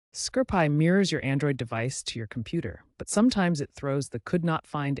scrcpy mirrors your Android device to your computer, but sometimes it throws the could not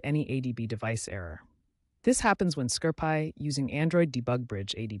find any ADB device error. This happens when scrcpy, using Android Debug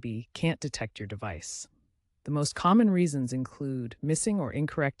Bridge ADB, can't detect your device. The most common reasons include missing or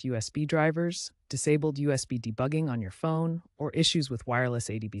incorrect USB drivers, disabled USB debugging on your phone, or issues with wireless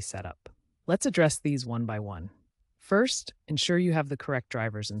ADB setup. Let's address these one by one. First, ensure you have the correct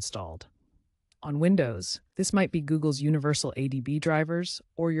drivers installed. On Windows, this might be Google's Universal ADB drivers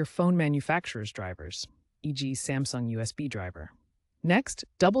or your phone manufacturer's drivers, e.g. Samsung USB driver. Next,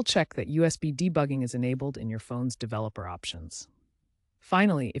 double-check that USB debugging is enabled in your phone's developer options.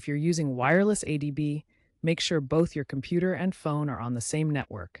 Finally, if you're using wireless ADB, make sure both your computer and phone are on the same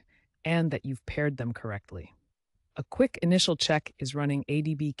network and that you've paired them correctly. A quick initial check is running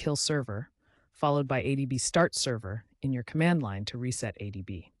ADB kill server, followed by ADB start server in your command line to reset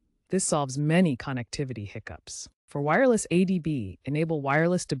ADB. This solves many connectivity hiccups. For wireless ADB, enable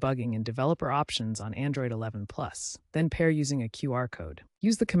wireless debugging in developer options on Android 11 Plus, then pair using a QR code.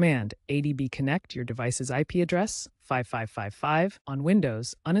 Use the command ADB connect your device's IP address 5555. On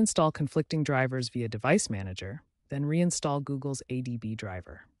Windows, uninstall conflicting drivers via Device Manager, then reinstall Google's ADB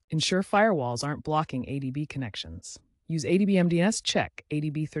driver. Ensure firewalls aren't blocking ADB connections. Use ADB MDNS check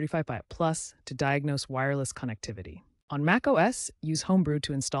ADB 35 Plus to diagnose wireless connectivity. On macOS, use Homebrew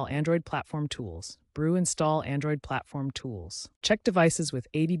to install Android Platform Tools. Brew install Android Platform Tools. Check devices with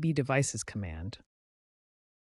ADB Devices command,